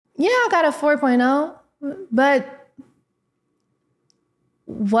Yeah, I got a 4.0, but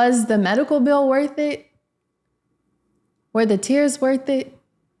was the medical bill worth it? Were the tears worth it?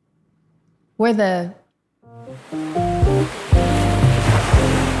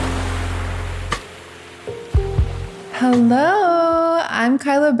 Hello, I'm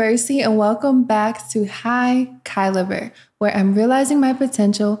Kyla Bercy, and welcome back to High Caliber, where I'm realizing my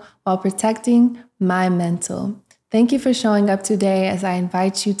potential while protecting my mental. Thank you for showing up today as I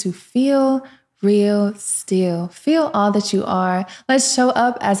invite you to feel real still. Feel all that you are. Let's show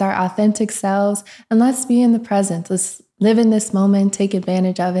up as our authentic selves and let's be in the present. Let's live in this moment, take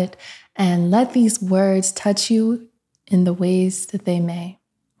advantage of it, and let these words touch you in the ways that they may.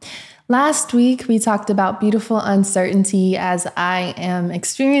 Last week, we talked about beautiful uncertainty as I am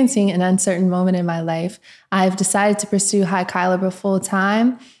experiencing an uncertain moment in my life. I've decided to pursue High Caliber full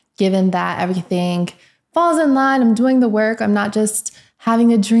time, given that everything falls in line. I'm doing the work. I'm not just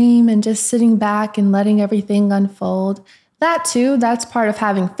having a dream and just sitting back and letting everything unfold. That too, that's part of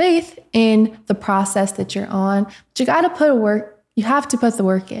having faith in the process that you're on. But you got to you have to put the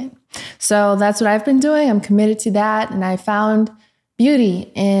work in. So that's what I've been doing. I'm committed to that. And I found beauty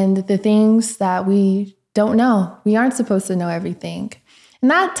in the things that we don't know. We aren't supposed to know everything.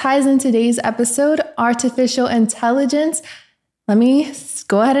 And that ties in today's episode, artificial intelligence. Let me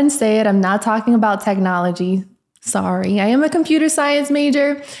go ahead and say it. I'm not talking about technology. Sorry, I am a computer science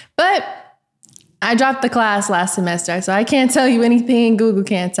major, but I dropped the class last semester, so I can't tell you anything Google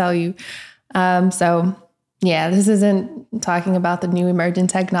can't tell you. This isn't talking about the new emerging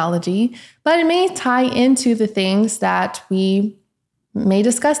technology, but it may tie into the things that we may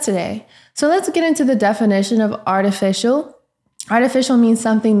discuss today. So let's get into the definition of artificial. Artificial means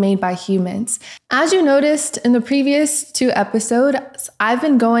something made by humans. As you noticed in the previous 2 episodes, I've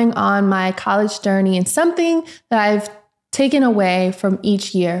been going on my college journey and something that I've taken away from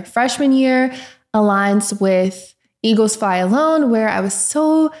each year. Freshman year aligns with Eagles Fly Alone, where I was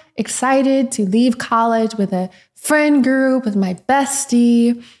so excited to leave college with a friend group, with my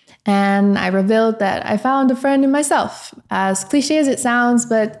bestie. And I revealed that I found a friend in myself. As cliche as it sounds,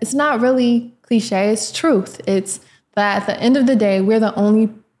 but it's not really cliche, it's truth. It's that at the end of the day, we're the only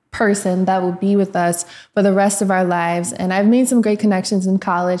person that will be with us for the rest of our lives. And I've made some great connections in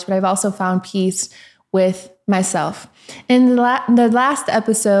college, but I've also found peace with myself. In the last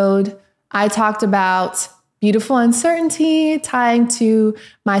episode, I talked about beautiful uncertainty, tying to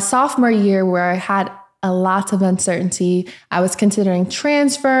my sophomore year where I had a lot of uncertainty. I was considering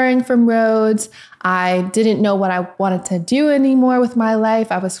transferring from Rhodes. I didn't know what I wanted to do anymore with my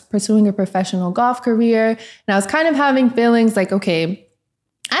life. I was pursuing a professional golf career, and I was kind of having feelings like, okay,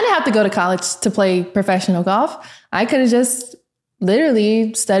 I didn't have to go to college to play professional golf. I could have just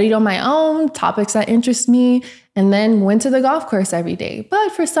literally studied on my own topics that interest me and then went to the golf course every day.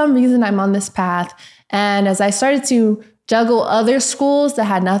 But for some reason, I'm on this path. And as I started to juggle other schools that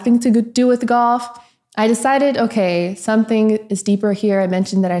had nothing to do with golf, I decided, okay, something is deeper here. I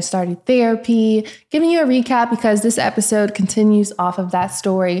mentioned that I started therapy, giving you a recap because this episode continues off of that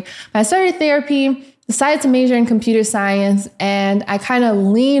story. I started therapy, decided to major in computer science, and I kind of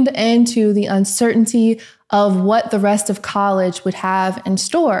leaned into the uncertainty of what the rest of college would have in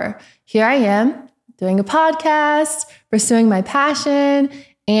store. Here I am doing a podcast, pursuing my passion,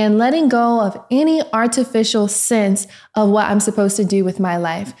 and letting go of any artificial sense of what I'm supposed to do with my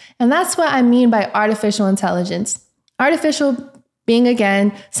life. And that's what I mean by artificial intelligence. Artificial being,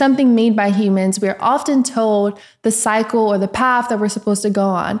 again, something made by humans. We're often told the cycle or the path that we're supposed to go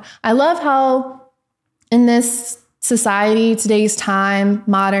on. I love how in this society, today's time,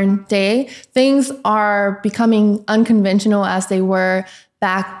 modern day, things are becoming unconventional as they were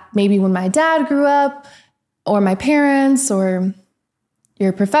back maybe when my dad grew up, or my parents, or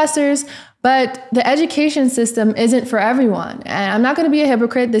your professors, but the education system isn't for everyone. And I'm not going to be a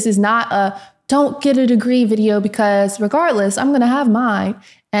hypocrite. This is not a don't get a degree video because regardless, I'm going to have mine.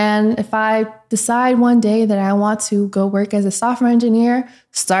 And if I decide one day that I want to go work as a software engineer,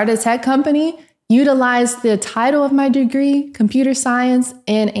 start a tech company, utilize the title of my degree, computer science,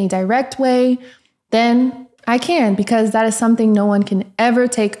 in a direct way, then I can, because that is something no one can ever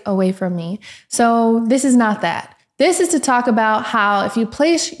take away from me. So this is not that. This is to talk about how if you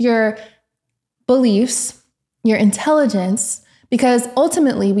place your beliefs, your intelligence, because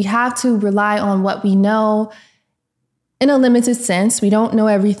ultimately we have to rely on what we know in a limited sense. We don't know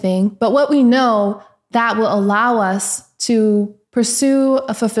everything, but what we know that will allow us to pursue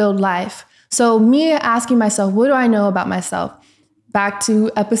a fulfilled life. So me asking myself, what do I know about myself? Back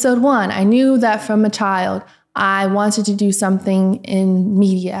to episode 1, I knew that from a child, I wanted to do something in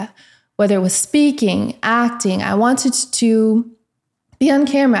media. Whether it was speaking, acting, I wanted to be on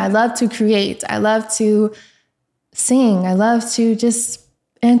camera. I love to create. I love to sing. I love to just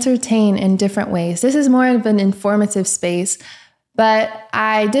entertain in different ways. This is more of an informative space, but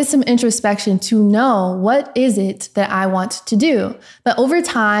I did some introspection to know what is it that I want to do. But over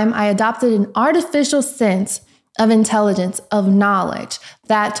time, I adopted an artificial sense of intelligence, of knowledge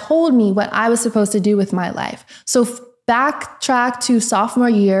that told me what I was supposed to do with my life. So backtrack to sophomore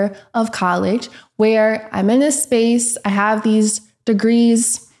year of college, where I'm in this space, I have these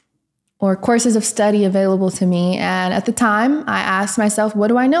degrees or courses of study available to me. And at the time, I asked myself, what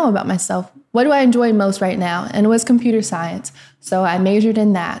do I know about myself? What do I enjoy most right now? And it was computer science. So I majored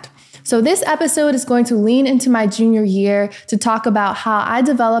in that. So this episode is going to lean into my junior year to talk about how I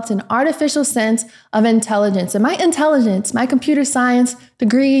developed an artificial sense of intelligence. And my intelligence, my computer science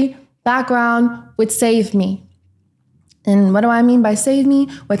degree background would save me. And what do I mean by save me?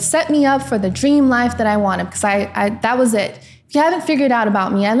 What set me up for the dream life that I wanted, because that was it. If you haven't figured out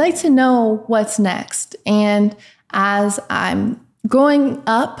about me, I'd like to know what's next. And as I'm growing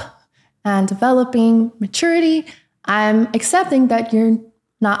up and developing maturity, I'm accepting that you're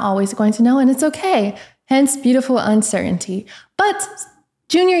not always going to know, and it's okay. Hence, beautiful uncertainty. But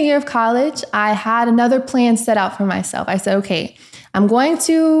junior year of college, I had another plan set out for myself. I said, okay, I'm going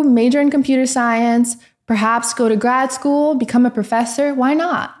to major in computer science, perhaps go to grad school, become a professor. Why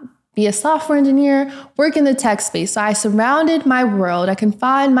not? Be a software engineer, work in the tech space. So I surrounded my world, I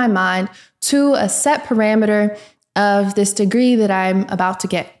confined my mind to a set parameter of this degree that I'm about to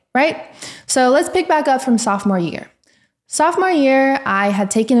get, right? So let's pick back up from sophomore year. Sophomore year, I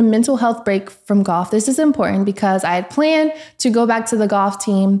had taken a mental health break from golf. This is important because I had planned to go back to the golf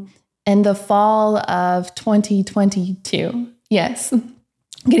team in the fall of 2022. Yes,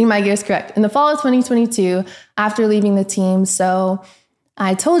 getting my years correct. In the fall of 2022, after leaving the team. So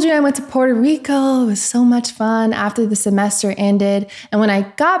I told you I went to Puerto Rico. It was so much fun after the semester ended. And when I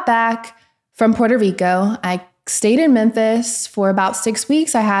got back from Puerto Rico, I stayed in Memphis for about 6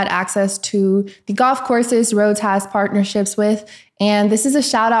 weeks. I had access to the golf courses Rhodes has partnerships with. And this is a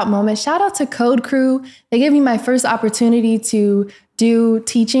shout out moment. Shout out to Code Crew. They gave me my first opportunity to do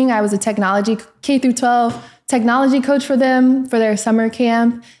teaching. I was a technology K through 12 technology coach for them for their summer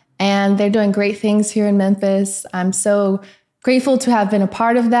camp. And they're doing great things here in Memphis. I'm so grateful to have been a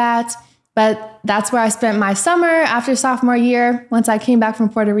part of that. But that's where I spent my summer after sophomore year. Once I came back from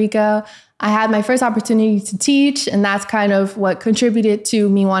Puerto Rico, I had my first opportunity to teach, and that's kind of what contributed to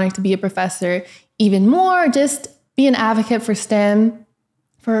me wanting to be a professor even more, just be an advocate for STEM,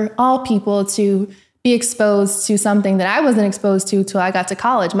 for all people to be exposed to something that I wasn't exposed to till I got to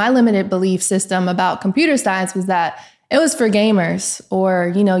college. My limited belief system about computer science was that it was for gamers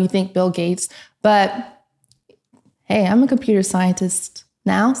or, you think Bill Gates, but hey, I'm a computer scientist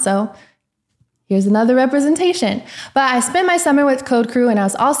now, so here's another representation. But I spent my summer with Code Crew, and I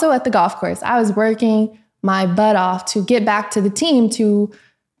was also at the golf course. I was working my butt off to get back to the team,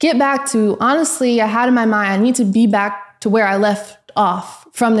 honestly, I had in my mind, I need to be back to where I left off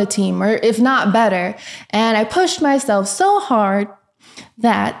from the team, or if not better. And I pushed myself so hard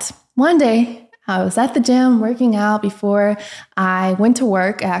that one day I was at the gym working out before I went to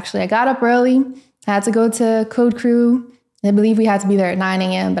work. Actually, I got up early. I had to go to Code Crew. I believe we had to be there at 9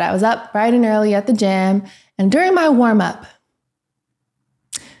 a.m., but I was up bright and early at the gym. And during my warm-up,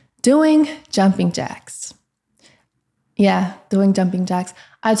 doing jumping jacks. I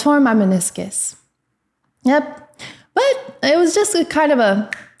tore my meniscus. Yep. But it was just a kind of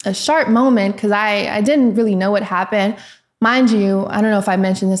a sharp moment because I didn't really know what happened. Mind you, I don't know if I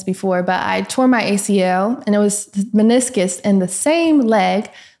mentioned this before, but I tore my ACL and it was the meniscus in the same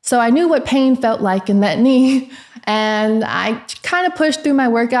leg. So I knew what pain felt like in that knee. And I kind of pushed through my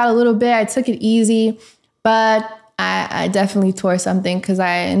workout a little bit. I took it easy, but I definitely tore something because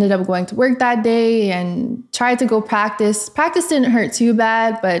I ended up going to work that day and tried to go practice. Practice didn't hurt too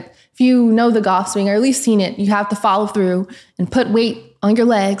bad, but if you know the golf swing or at least seen it, you have to follow through and put weight on your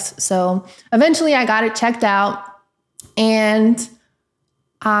legs. So eventually I got it checked out and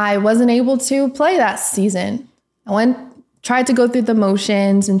I wasn't able to play that season. Tried to go through the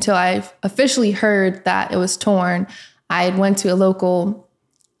motions until I officially heard that it was torn. I went to a local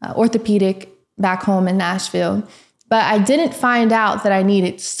orthopedic back home in Nashville, but I didn't find out that I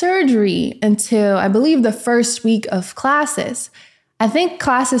needed surgery until I believe the first week of classes. I think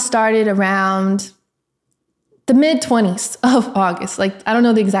classes started around the mid-20s of August. I don't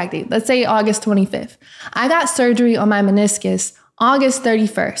know the exact date. Let's say August 25th. I got surgery on my meniscus August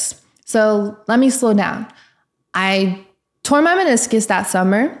 31st. So let me slow down. I tore my meniscus that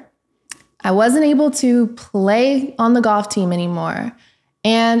summer. I wasn't able to play on the golf team anymore.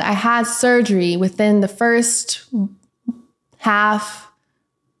 And I had surgery within the first half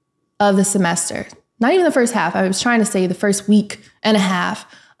of the semester. Not even the first half. I was trying to say the first week and a half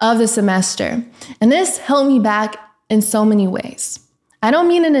of the semester. And this held me back in so many ways. I don't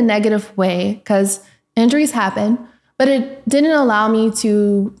mean in a negative way because injuries happen, but it didn't allow me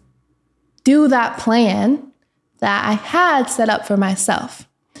to do that plan that I had set up for myself.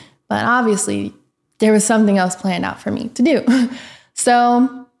 But obviously, there was something else planned out for me to do.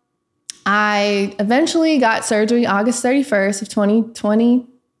 So I eventually got surgery August 31st of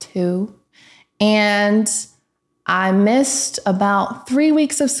 2022. And I missed about 3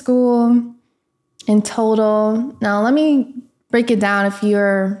 weeks of school in total. Now, let me break it down. If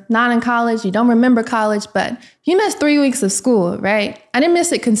you're not in college, you don't remember college, but you missed 3 weeks of school, right? I didn't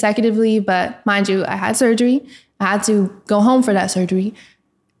miss it consecutively, but mind you, I had surgery. I had to go home for that surgery,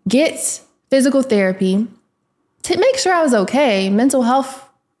 get physical therapy to make sure I was okay. Mental health,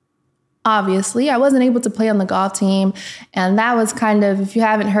 obviously. I wasn't able to play on the golf team. And that was kind of, if you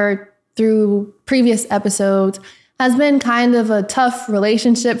haven't heard through previous episodes, has been kind of a tough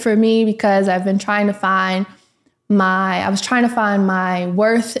relationship for me because I've been trying to find my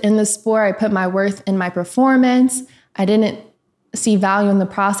worth in the sport. I put my worth in my performance. I see value in the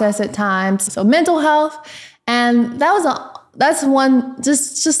process at times. So mental health, and that's one,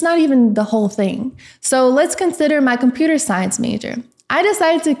 just not even the whole thing. So let's consider my computer science major. I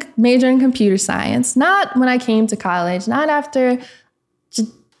decided to major in computer science, not when I came to college, not after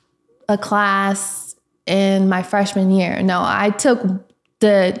a class in my freshman year. No, I took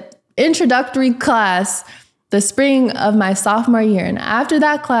the introductory class the spring of my sophomore year. And after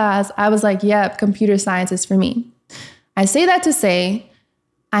that class, I was like, yep, computer science is for me. I say that to say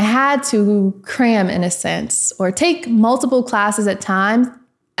I had to cram in a sense or take multiple classes at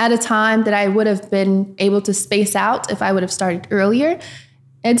a time that I would have been able to space out if I would have started earlier.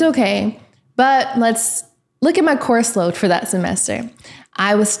 It's okay. But let's look at my course load for that semester.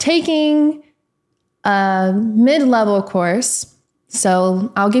 I was taking a mid-level course.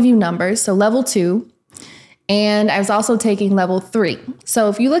 So I'll give you numbers. So level 2. And I was also taking level 3. So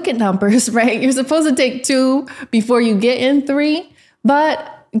if you look at numbers, right, you're supposed to take 2 before you get in 3.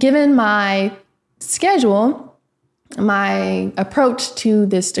 But given my schedule, my approach to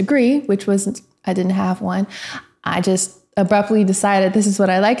this degree, which was, I didn't have one, I just abruptly decided this is what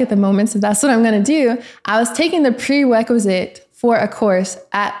I like at the moment, so that's what I'm going to do. I was taking the prerequisite for a course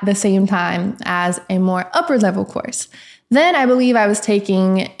at the same time as a more upper level course. Then I believe I was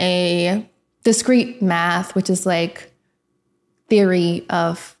taking a discrete math, which is like theory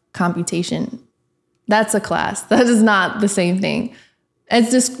of computation. That's a class. That is not the same thing.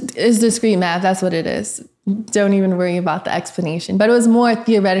 It's discrete math. That's what it is. Don't even worry about the explanation. But it was more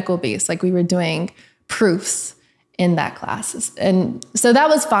theoretical based, like we were doing proofs in that class. And so that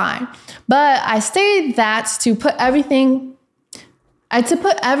was fine. But I stayed that to put everything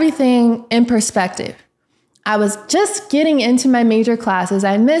in perspective. I was just getting into my major classes.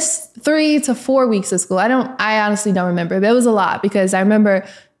 I missed 3 to 4 weeks of school. I honestly don't remember, but it was a lot because I remember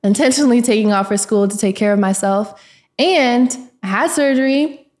intentionally taking off for school to take care of myself. And I had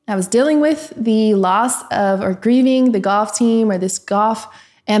surgery. I was dealing with the loss of or grieving the golf team or this golf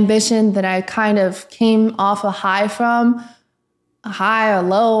ambition that I kind of came off a high from, a high, a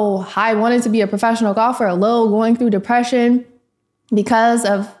low, high wanted to be a professional golfer, a low going through depression because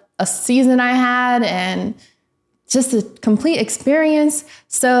of a season I had and just a complete experience.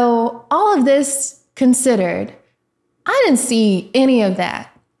 So all of this considered, I didn't see any of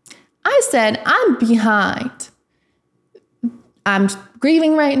that. I said, I'm behind. I'm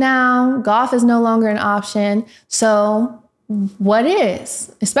grieving right now. Golf is no longer an option. So what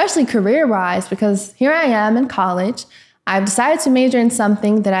is, especially career-wise, because here I am in college. I've decided to major in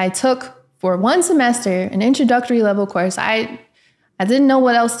something that I took for one semester, an introductory level course. I didn't know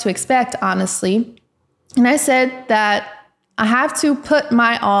what else to expect, honestly. And I said that I have to put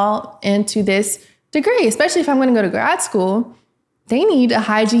my all into this degree, especially if I'm going to go to grad school. They need a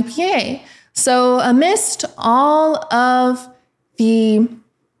high GPA. So amidst all of the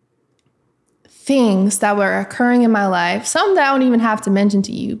things that were occurring in my life, some that I don't even have to mention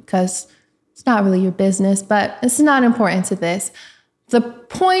to you because it's not really your business, but it's not important to this. The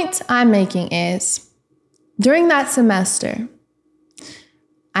point I'm making is during that semester,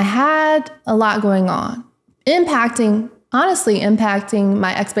 I had a lot going on, honestly impacting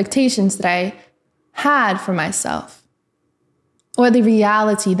my expectations that I had for myself or the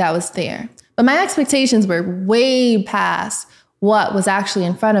reality that was there. But my expectations were way past what was actually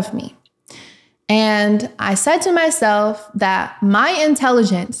in front of me. And I said to myself that my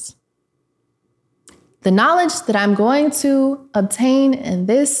intelligence, the knowledge that I'm going to obtain in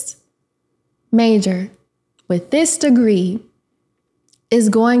this major with this degree is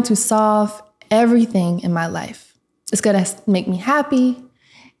going to solve everything in my life. It's going to make me happy.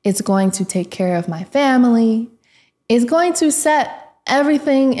 It's going to take care of my family. It's going to set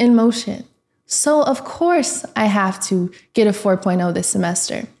everything in motion. So of course I have to get a 4.0 this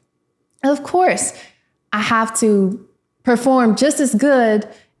semester. Of course I have to perform just as good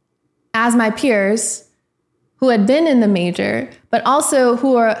as my peers who had been in the major, but also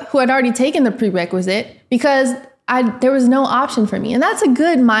who had already taken the prerequisite, because there was no option for me. And that's a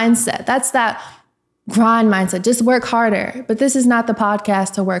good mindset. That's that grind mindset. Just work harder. But this is not the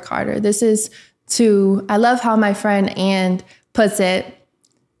podcast to work harder. This is I love how my friend Ann puts it.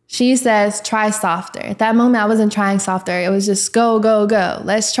 She says, try softer. At that moment, I wasn't trying softer. It was just go, go, go.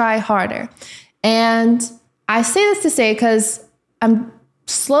 Let's try harder. And I say this to say, because I'm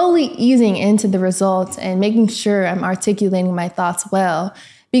slowly easing into the results and making sure I'm articulating my thoughts well,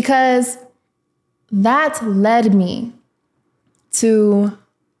 because that led me to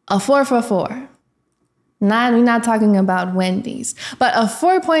a 444. We're not talking about Wendy's, but a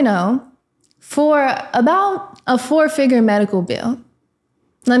 4.0 for about a 4-figure medical bill.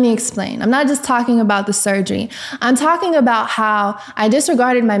 Let me explain. I'm not just talking about the surgery. I'm talking about how I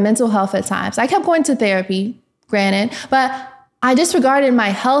disregarded my mental health at times. I kept going to therapy, granted, but I disregarded my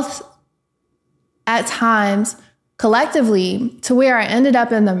health at times collectively to where I ended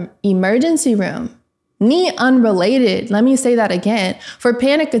up in the emergency room. Me unrelated, let me say that again, for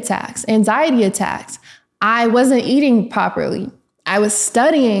panic attacks, anxiety attacks. I wasn't eating properly. I was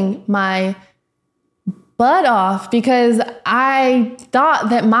studying my butt off because I thought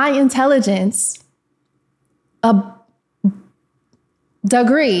that my intelligence, a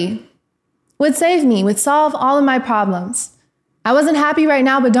degree, would save me, would solve all of my problems. I wasn't happy right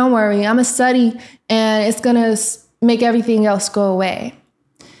now, but don't worry. I'm going to study and it's going to make everything else go away.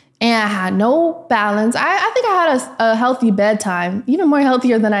 And I had no balance. I think I had a healthy bedtime, even more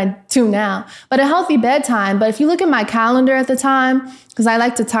healthier than I do now, but a healthy bedtime. But if you look at my calendar at the time, because I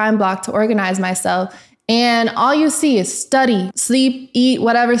like to time block to organize myself, and all you see is study, sleep, eat,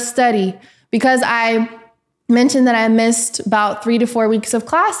 whatever, study, because I mentioned that I missed about 3 to 4 weeks of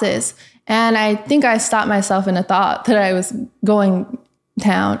classes. And I think I stopped myself in a thought that I was going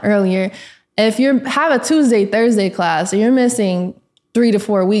down earlier. If you have a Tuesday, Thursday class, and you're missing 3 to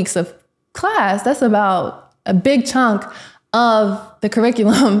 4 weeks of class, that's about a big chunk of the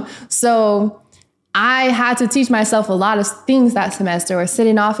curriculum. So I had to teach myself a lot of things that semester, or sit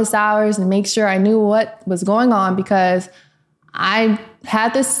in office hours and make sure I knew what was going on, because I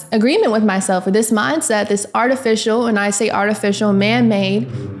had this agreement with myself, or this mindset, this artificial, and I say artificial,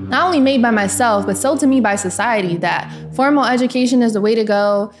 man-made, not only made by myself, but sold to me by society, that formal education is the way to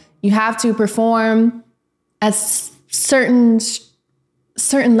go. You have to perform at certain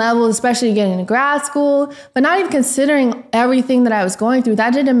levels, especially getting into grad school, but not even considering everything that I was going through.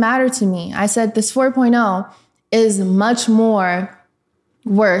 That didn't matter to me. I said this 4.0 is much more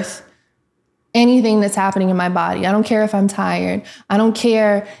worth anything that's happening in my body. I don't care if I'm tired. I don't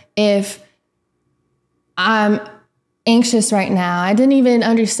care if I'm anxious right now. I didn't even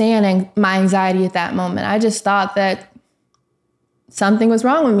understand my anxiety at that moment. I just thought that something was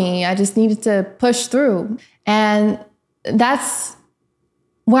wrong with me. I just needed to push through. And that's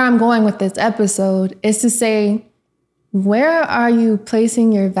where I'm going with this episode, is to say, where are you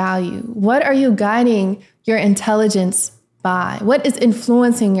placing your value? What are you guiding your intelligence by? What is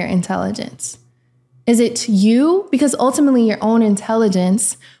influencing your intelligence? Is it you? Because ultimately your own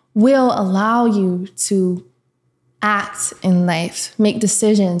intelligence will allow you to act in life, make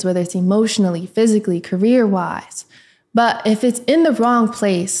decisions, whether it's emotionally, physically, career-wise. But if it's in the wrong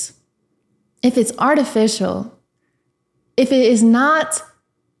place, if it's artificial, if it is not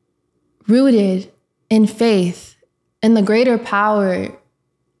rooted in faith, in the greater power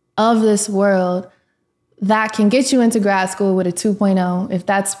of this world that can get you into grad school with a 2.0, if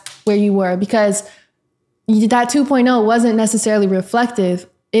that's where you were, because that 2.0 wasn't necessarily reflective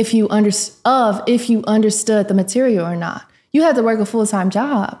if you understood the material or not. You had to work a full-time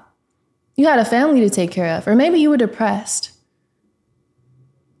job. You had a family to take care of, or maybe you were depressed.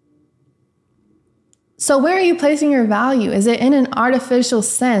 So where are you placing your value? Is it in an artificial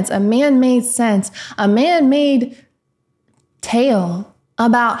sense, a man-made sense, a man-made tale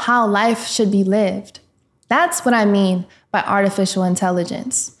about how life should be lived? That's what I mean by artificial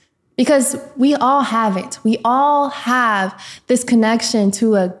intelligence. Because we all have it. We all have this connection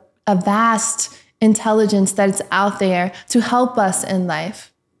to a vast intelligence that is out there to help us in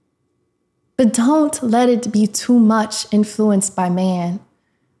life. But don't let it be too much influenced by man.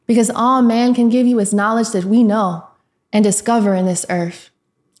 Because all man can give you is knowledge that we know and discover in this earth.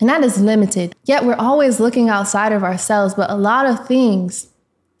 And that is limited. Yet we're always looking outside of ourselves, but a lot of things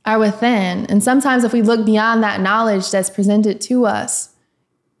are within. And sometimes if we look beyond that knowledge that's presented to us,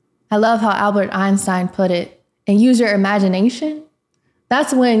 I love how Albert Einstein put it, and use your imagination.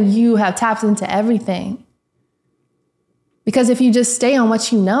 That's when you have tapped into everything. Because if you just stay on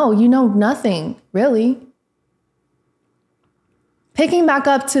what you know nothing, really. Picking back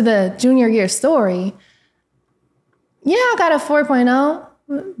up to the junior year story, yeah, I got a 4.0,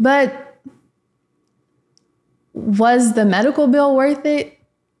 but was the medical bill worth it?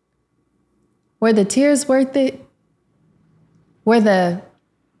 Were the tears worth it? Were the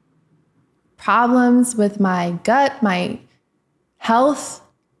problems with my gut, my health,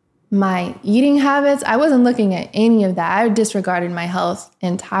 my eating habits? I wasn't looking at any of that. I disregarded my health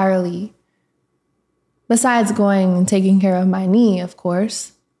entirely. Besides going and taking care of my knee, of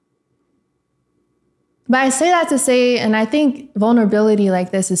course. But I say that to say, and I think vulnerability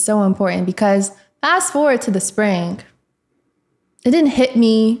like this is so important because fast forward to the spring, it didn't hit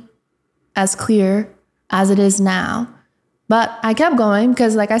me as clear as it is now. But I kept going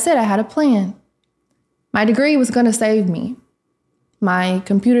because, like I said, I had a plan. My degree was going to save me. My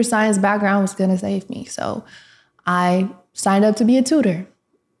computer science background was going to save me. So I signed up to be a tutor.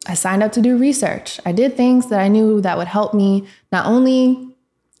 I signed up to do research. I did things that I knew that would help me not only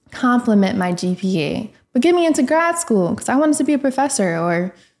complement my GPA, but get me into grad school because I wanted to be a professor.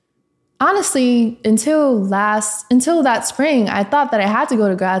 Or honestly, until that spring, I thought that I had to go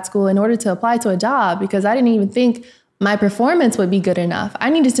to grad school in order to apply to a job because I didn't even think my performance would be good enough. I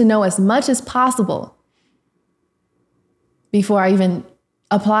needed to know as much as possible before I even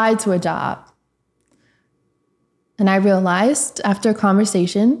applied to a job. And I realized after a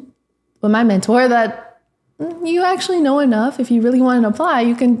conversation with my mentor that you actually know enough. If you really want to apply,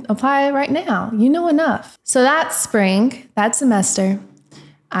 you can apply right now. You know enough. So that spring, that semester,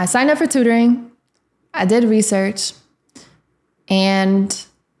 I signed up for tutoring. I did research. And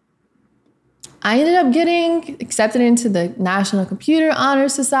I ended up getting accepted into the National Computer Honor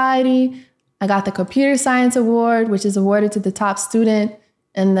Society. I got the Computer Science Award, which is awarded to the top student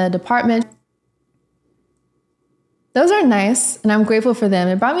in the department. Those are nice, and I'm grateful for them.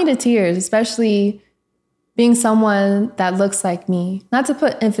 It brought me to tears, especially being someone that looks like me. Not to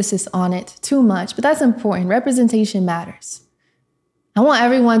put emphasis on it too much, but that's important. Representation matters. I want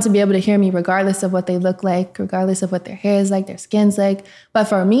everyone to be able to hear me regardless of what they look like, regardless of what their hair is like, their skin's like. But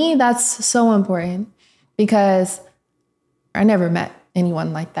for me, that's so important because I never met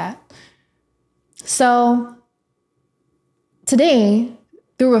anyone like that. So today,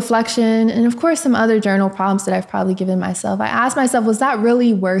 through reflection and of course some other journal prompts that I've probably given myself, I asked myself, was that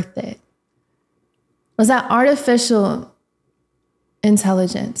really worth it? Was that artificial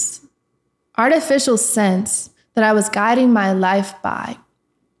intelligence, artificial sense that I was guiding my life by,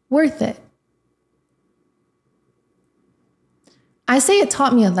 worth it? I say it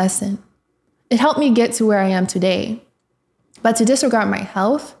taught me a lesson. It helped me get to where I am today. But to disregard my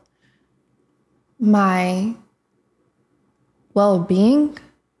health, my well-being,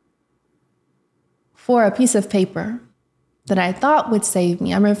 for a piece of paper that I thought would save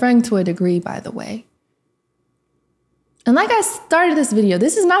me. I'm referring to a degree, by the way. And like I started this video,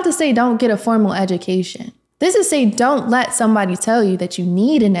 this is not to say don't get a formal education. This is to say don't let somebody tell you that you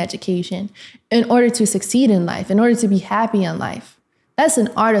need an education in order to succeed in life, in order to be happy in life. That's an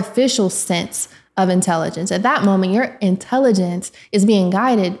artificial sense of intelligence. At that moment, your intelligence is being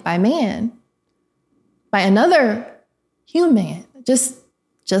guided by man, by another human, just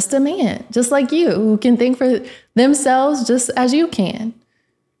a man, just like you, who can think for themselves just as you can.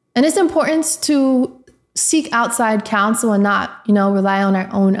 And it's important to seek outside counsel and not, rely on our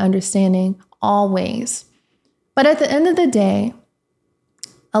own understanding always. But at the end of the day,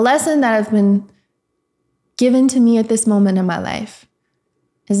 a lesson that has been given to me at this moment in my life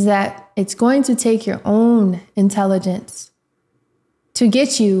is that it's going to take your own intelligence to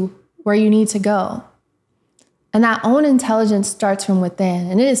get you where you need to go. And that own intelligence starts from within,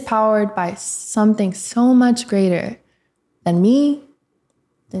 and it is powered by something so much greater than me,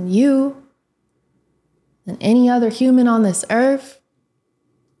 than you, than any other human on this earth.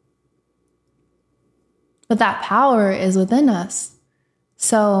 But that power is within us.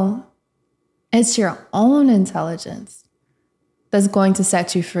 So it's your own intelligence that's going to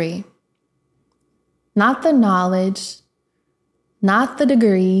set you free. Not the knowledge, not the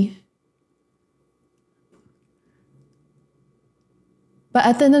degree, but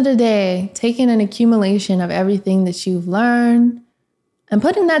at the end of the day, taking an accumulation of everything that you've learned and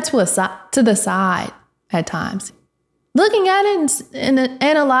putting that to the side at times. Looking at it and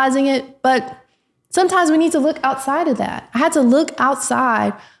analyzing it, but Sometimes we need to look outside of that. I had to look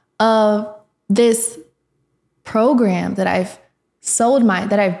outside of this program that I've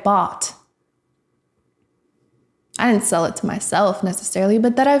that I've bought. I didn't sell it to myself necessarily,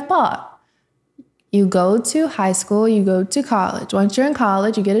 but that I've bought. You go to high school, you go to college. Once you're in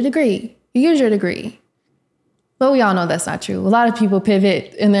college, you get a degree. You use your degree. But we all know that's not true. A lot of people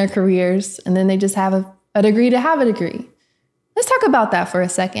pivot in their careers and then they just have a degree to have a degree. Let's talk about that for a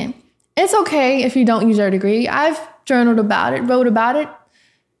second. It's okay if you don't use your degree. I've journaled about it, wrote about it.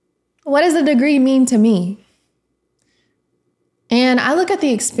 What does a degree mean to me? And I look at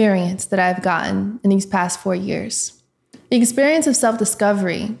the experience that I've gotten in these past 4 years. The experience of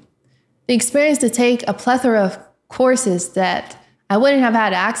self-discovery. The experience to take a plethora of courses that I wouldn't have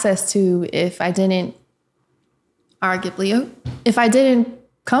had access to if I didn't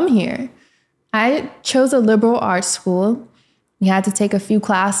come here. I chose a liberal arts school. We had to take a few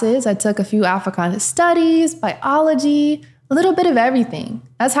classes. I took a few Africana studies, biology, a little bit of everything.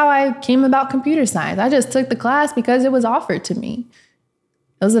 That's how I came about computer science. I just took the class because it was offered to me.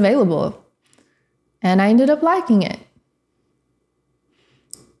 It was available. And I ended up liking it.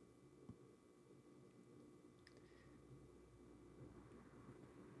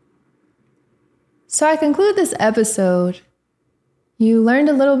 So I conclude this episode. You learned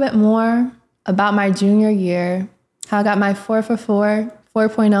a little bit more about my junior year, how I got my 4 for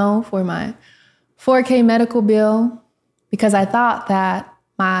 4.0 for my 4K medical bill, because I thought that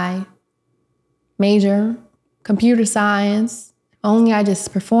my major, computer science, only I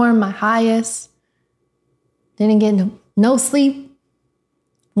just performed my highest, didn't get no sleep,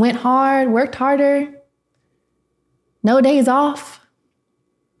 went hard, worked harder, no days off.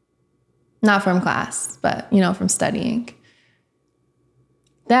 Not from class, but, from studying.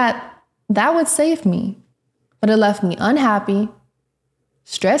 That would save me, but it left me unhappy,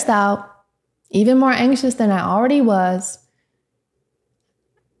 stressed out, even more anxious than I already was.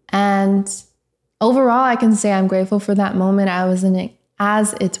 And overall, I can say I'm grateful for that moment.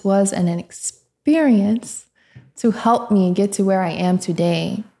 As it was an experience to help me get to where I am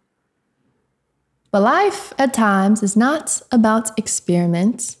today. But life at times is not about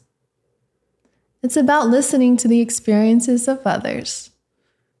experiments. It's about listening to the experiences of others.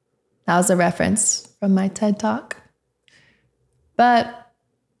 That was a reference from my TED Talk. But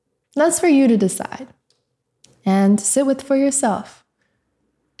that's for you to decide and sit with for yourself.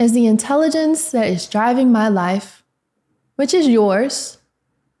 Is the intelligence that is driving my life, which is yours,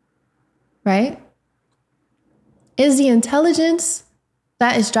 right? Is the intelligence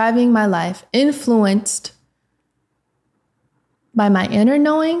that is driving my life influenced by my inner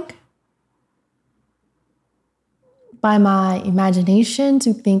knowing? By my imagination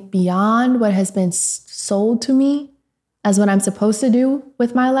to think beyond what has been sold to me as what I'm supposed to do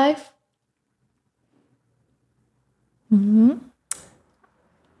with my life? Again,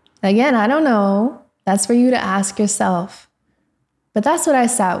 I don't know. That's for you to ask yourself. But that's what I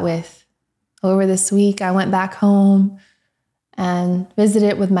sat with over this week. I went back home and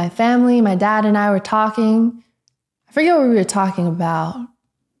visited with my family. My dad and I were talking. I forget what we were talking about.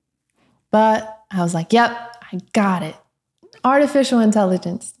 But I was like, yep. I got it. Artificial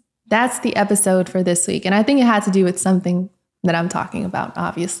intelligence. That's the episode for this week. And I think it had to do with something that I'm talking about,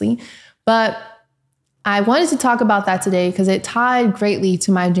 obviously. But I wanted to talk about that today because it tied greatly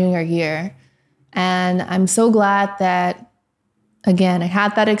to my junior year. And I'm so glad that, again, I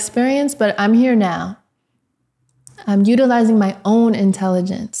had that experience, but I'm here now. I'm utilizing my own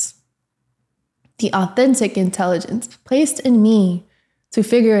intelligence, the authentic intelligence placed in me to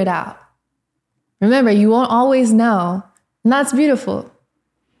figure it out. Remember, you won't always know, and that's beautiful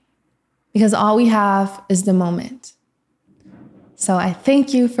because all we have is the moment. So I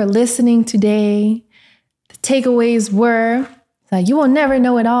thank you for listening today. The takeaways were that you will never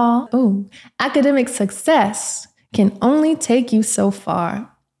know it all. Oh, academic success can only take you so far.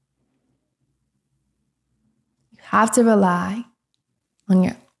 You have to rely on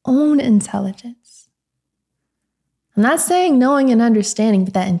your own intelligence. I'm not saying knowing and understanding,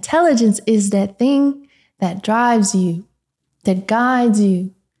 but that intelligence is that thing that drives you, that guides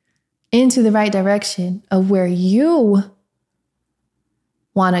you into the right direction of where you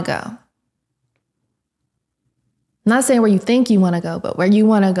want to go. I'm not saying where you think you want to go, but where you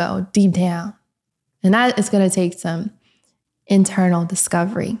want to go deep down. And that is going to take some internal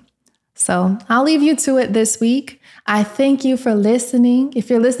discovery. So I'll leave you to it this week. I thank you for listening. If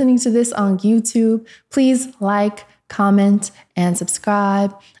you're listening to this on YouTube, please like, comment, and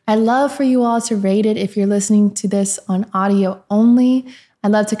subscribe. I'd love for you all to rate it if you're listening to this on audio only.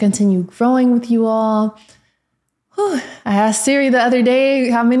 I'd love to continue growing with you all. I asked Siri the other day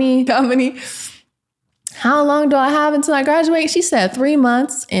how many How long do I have until I graduate? She said 3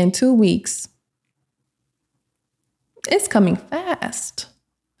 months and 2 weeks. It's coming fast.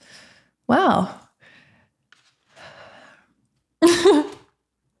 Wow.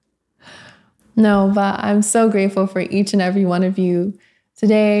 No, but I'm so grateful for each and every one of you.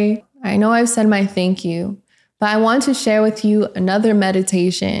 Today, I know I've said my thank you, but I want to share with you another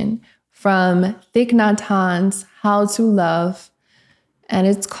meditation from Thich Nhat Hanh's How to Love, and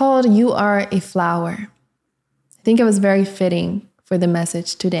it's called You Are a Flower. I think it was very fitting for the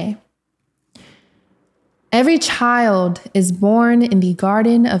message today. Every child is born in the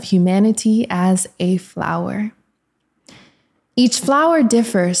garden of humanity as a flower. Each flower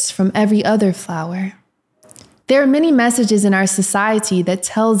differs from every other flower. There are many messages in our society that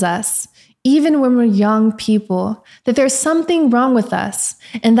tells us, even when we're young people, that there's something wrong with us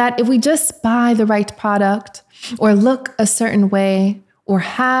and that if we just buy the right product or look a certain way or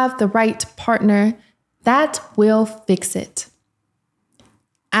have the right partner, that will fix it.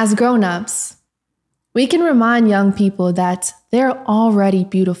 As grown-ups, we can remind young people that they're already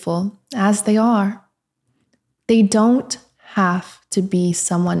beautiful as they are. They don't have to be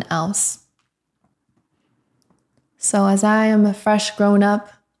someone else. So as I am a fresh grown-up,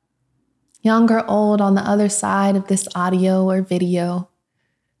 young or old on the other side of this audio or video,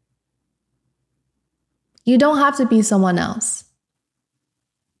 you don't have to be someone else.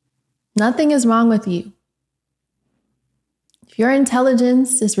 Nothing is wrong with you. If your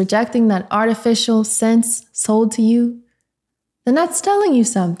intelligence is rejecting that artificial sense sold to you, then that's telling you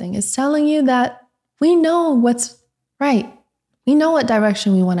something. It's telling you that we know what's right. We know what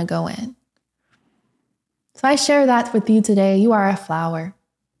direction we want to go in. So I share that with you today. You are a flower.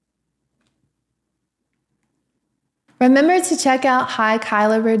 Remember to check out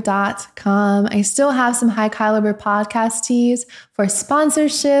highcaliber.com. I still have some High Caliber podcast tees for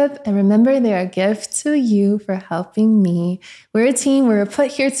sponsorship. And remember, they're a gift to you for helping me. We're a team. We're put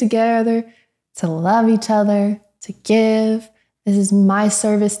here together to love each other, to give. This is my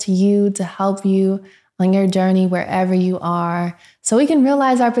service to you to help you on your journey wherever you are, so we can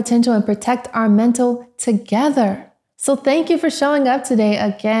realize our potential and protect our mental together. So thank you for showing up today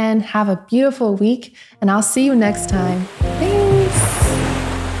again. Have a beautiful week, and I'll see you next time.